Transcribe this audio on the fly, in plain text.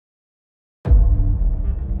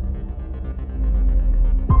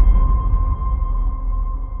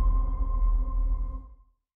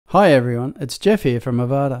Hi everyone, it's Jeff here from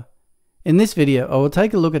Avada. In this video, I will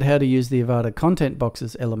take a look at how to use the Avada Content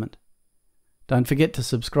Boxes element. Don't forget to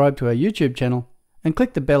subscribe to our YouTube channel and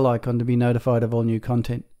click the bell icon to be notified of all new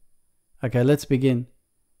content. Okay, let's begin.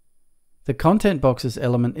 The Content Boxes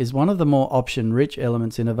element is one of the more option-rich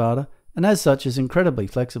elements in Avada and as such is incredibly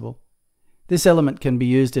flexible. This element can be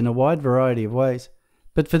used in a wide variety of ways,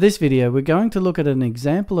 but for this video we're going to look at an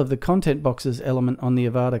example of the Content Boxes element on the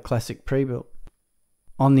Avada Classic Prebuilt.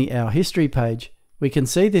 On the Our History page, we can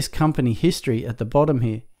see this company history at the bottom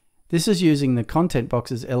here. This is using the Content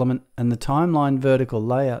Boxes element and the timeline vertical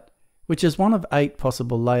layout, which is one of 8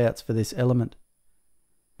 possible layouts for this element.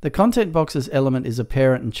 The Content Boxes element is a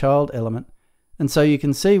parent and child element, and so you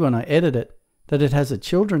can see when I edit it that it has a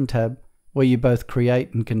Children tab where you both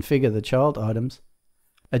create and configure the child items,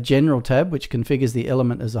 a General tab which configures the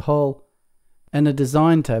element as a whole, and a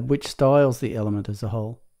Design tab which styles the element as a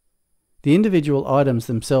whole. The individual items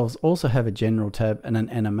themselves also have a General tab and an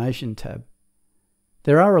Animation tab.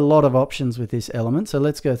 There are a lot of options with this element, so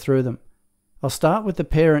let's go through them. I'll start with the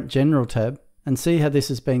Parent General tab and see how this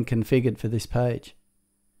has been configured for this page.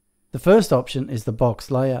 The first option is the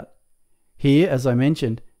box layout. Here, as I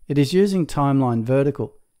mentioned, it is using timeline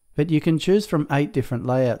vertical, but you can choose from 8 different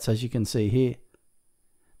layouts as you can see here.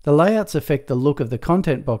 The layouts affect the look of the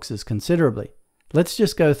content boxes considerably. Let's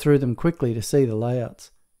just go through them quickly to see the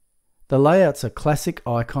layouts. The layouts are Classic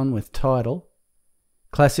Icon with Title,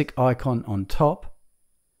 Classic Icon on Top,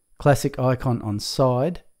 Classic Icon on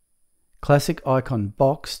Side, Classic Icon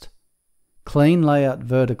Boxed, Clean Layout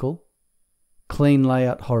Vertical, Clean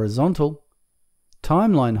Layout Horizontal,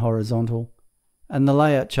 Timeline Horizontal, and the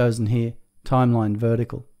layout chosen here, Timeline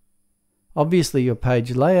Vertical. Obviously your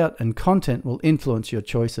page layout and content will influence your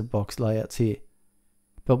choice of box layouts here.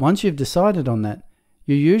 But once you've decided on that,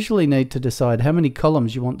 you usually need to decide how many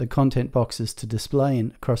columns you want the content boxes to display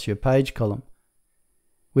in across your page column.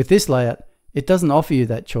 With this layout, it doesn't offer you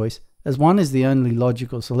that choice, as 1 is the only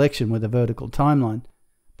logical selection with a vertical timeline,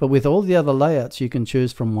 but with all the other layouts you can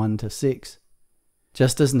choose from 1 to 6.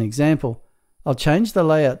 Just as an example, I'll change the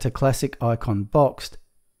layout to Classic Icon Boxed,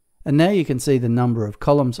 and now you can see the number of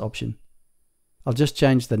columns option. I'll just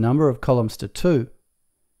change the number of columns to 2,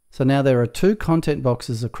 so now there are 2 content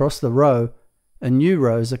boxes across the row and new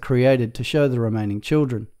rows are created to show the remaining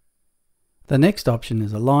children. The next option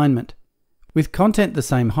is alignment. With content the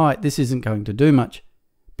same height, this isn't going to do much,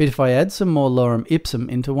 but if I add some more lorem ipsum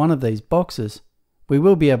into one of these boxes, we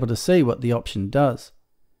will be able to see what the option does.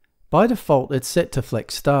 By default, it's set to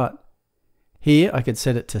Flex Start. Here I could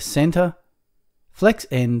set it to Center, Flex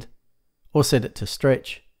End, or set it to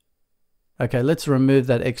Stretch. Okay, let's remove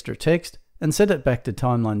that extra text and set it back to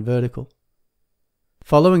Timeline Vertical.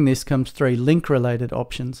 Following this comes 3 link-related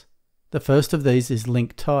options. The first of these is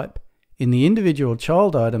Link Type. In the individual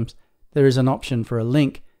child items, there is an option for a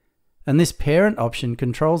link, and this parent option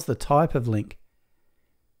controls the type of link.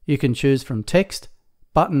 You can choose from text,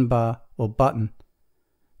 button bar, or button.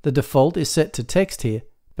 The default is set to text here,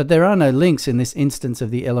 but there are no links in this instance of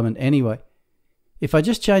the element anyway. If I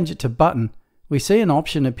just change it to button, we see an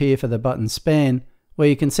option appear for the button span, where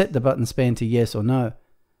you can set the button span to yes or no.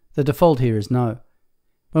 The default here is no.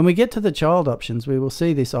 When we get to the child options, we will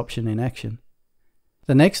see this option in action.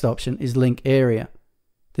 The next option is Link Area.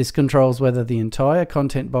 This controls whether the entire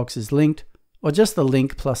content box is linked or just the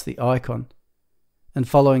link plus the icon. And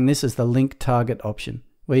following this is the Link Target option,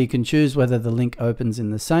 where you can choose whether the link opens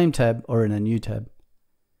in the same tab or in a new tab.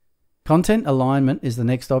 Content Alignment is the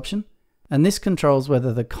next option, and this controls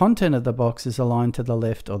whether the content of the box is aligned to the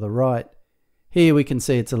left or the right. Here we can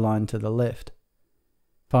see it's aligned to the left.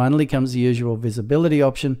 Finally comes the usual visibility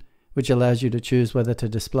option, which allows you to choose whether to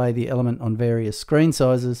display the element on various screen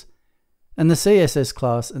sizes, and the CSS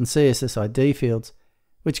class and CSS ID fields,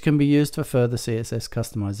 which can be used for further CSS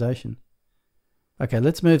customization. Okay,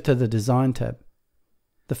 let's move to the Design tab.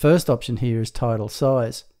 The first option here is Title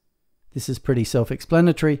Size. This is pretty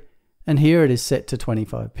self-explanatory, and here it is set to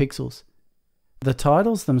 25 pixels. The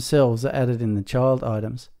titles themselves are added in the child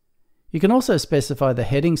items. You can also specify the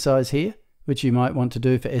heading size here, which you might want to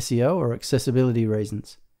do for SEO or accessibility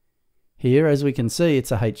reasons. Here, as we can see,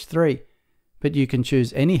 it's a H3, but you can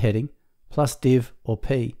choose any heading, plus div or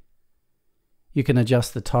P. You can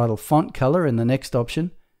adjust the title font color in the next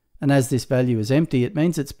option, and as this value is empty, it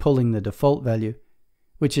means it's pulling the default value,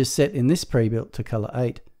 which is set in this prebuilt to color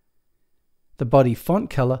 8. The body font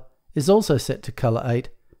color is also set to color 8,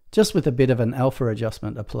 just with a bit of an alpha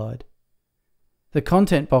adjustment applied. The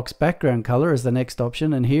content box background color is the next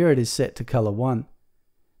option, and here it is set to color 1.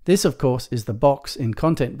 This of course is the box in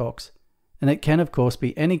Content Box, and it can of course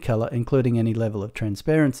be any color including any level of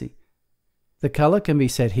transparency. The color can be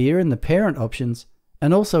set here in the parent options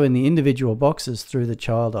and also in the individual boxes through the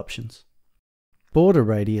child options. Border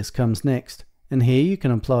radius comes next, and here you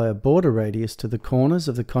can apply a border radius to the corners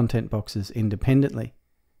of the content boxes independently.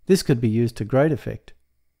 This could be used to great effect.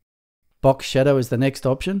 Box shadow is the next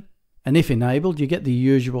option, and if enabled you get the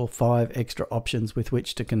usual 5 extra options with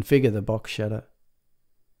which to configure the box shadow.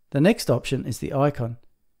 The next option is the icon,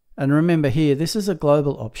 and remember here this is a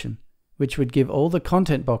global option, which would give all the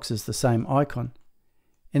content boxes the same icon.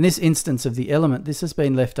 In this instance of the element, this has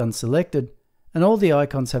been left unselected, and all the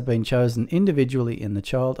icons have been chosen individually in the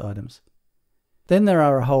child items. Then there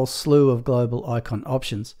are a whole slew of global icon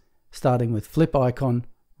options, starting with flip icon,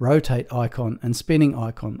 rotate icon, and spinning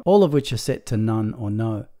icon, all of which are set to none or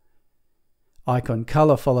no. Icon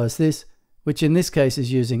color follows this, which in this case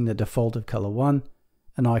is using the default of color 1,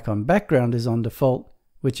 and icon background is on default,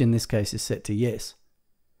 which in this case is set to yes.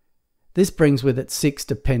 This brings with it 6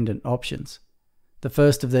 dependent options. The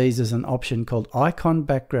first of these is an option called Icon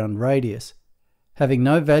Background Radius. Having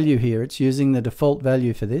no value here, it's using the default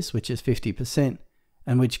value for this, which is 50%,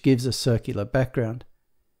 and which gives a circular background.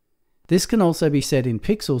 This can also be set in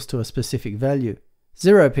pixels to a specific value.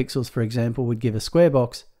 0 pixels, for example, would give a square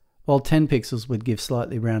box, while 10 pixels would give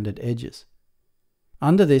slightly rounded edges.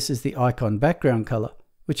 Under this is the icon background color,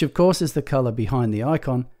 which of course is the color behind the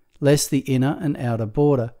icon, less the inner and outer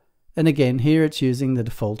border, and again here it's using the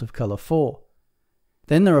default of color 4.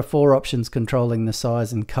 Then there are 4 options controlling the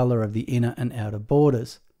size and color of the inner and outer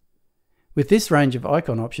borders. With this range of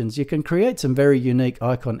icon options, you can create some very unique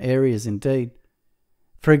icon areas indeed.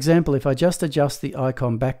 For example, if I just adjust the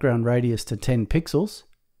icon background radius to 10 pixels,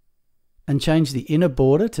 and change the inner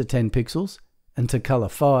border to 10 pixels and to color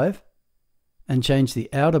 5, and change the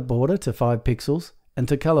outer border to 5 pixels and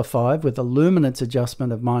to color 5 with a luminance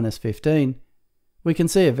adjustment of -15, we can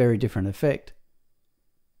see a very different effect.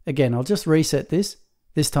 Again, I'll just reset this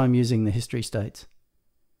time using the history states.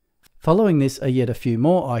 Following this are yet a few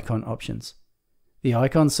more icon options. The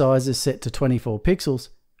icon size is set to 24 pixels,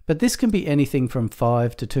 but this can be anything from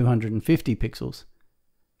 5 to 250 pixels.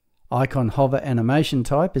 Icon hover animation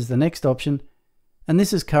type is the next option, and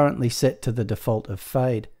this is currently set to the default of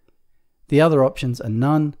fade. The other options are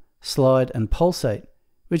none, slide, and pulsate,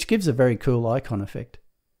 which gives a very cool icon effect.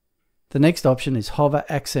 The next option is hover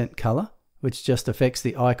accent color, which just affects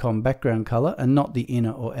the icon background color and not the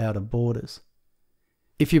inner or outer borders.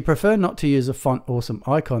 If you prefer not to use a font awesome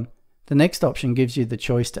icon, the next option gives you the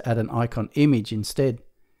choice to add an icon image instead.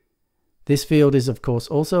 This field is of course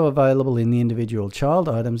also available in the individual child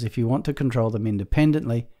items if you want to control them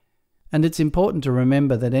independently, and it's important to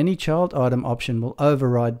remember that any child item option will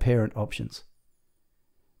override parent options.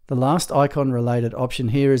 The last icon related option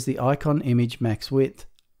here is the icon image max width,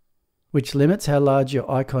 which limits how large your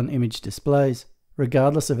icon image displays,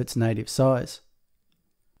 regardless of its native size.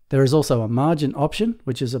 There is also a margin option,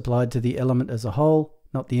 which is applied to the element as a whole,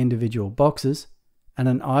 not the individual boxes, and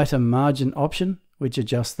an item margin option, which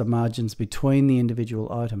adjusts the margins between the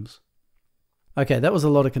individual items. Okay, that was a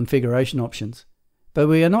lot of configuration options, but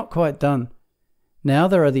we are not quite done. Now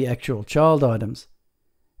there are the actual child items.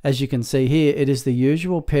 As you can see here, it is the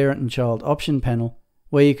usual parent and child option panel,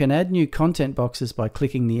 where you can add new content boxes by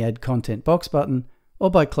clicking the Add Content Box button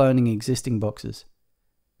or by cloning existing boxes.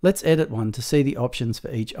 Let's edit one to see the options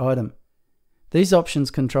for each item. These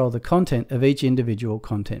options control the content of each individual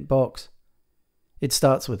content box. It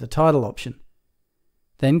starts with the title option.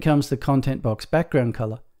 Then comes the content box background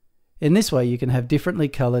color. In this way you can have differently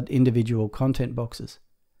colored individual content boxes.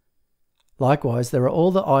 Likewise, there are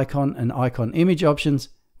all the icon and icon image options,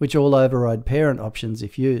 which all override parent options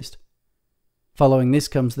if used. Following this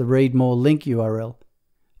comes the Read More link URL.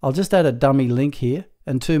 I'll just add a dummy link here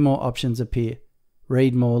and 2 more options appear: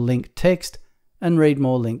 Read More link text and Read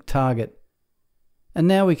More link target. And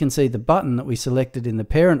now we can see the button that we selected in the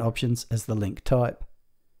parent options as the link type.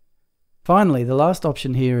 Finally, the last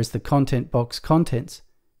option here is the content box contents,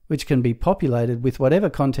 which can be populated with whatever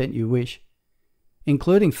content you wish,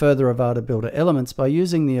 including further Avada Builder elements by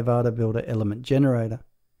using the Avada Builder element generator.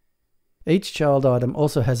 Each child item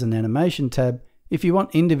also has an animation tab if you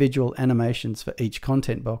want individual animations for each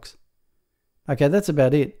content box. Okay, that's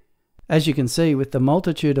about it. As you can see, with the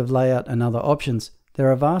multitude of layout and other options,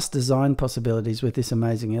 there are vast design possibilities with this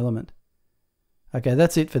amazing element. Okay,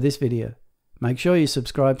 that's it for this video. Make sure you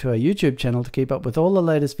subscribe to our YouTube channel to keep up with all the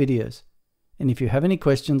latest videos. And if you have any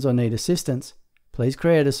questions or need assistance, please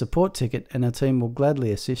create a support ticket and our team will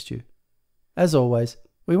gladly assist you. As always,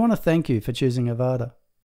 we want to thank you for choosing Avada.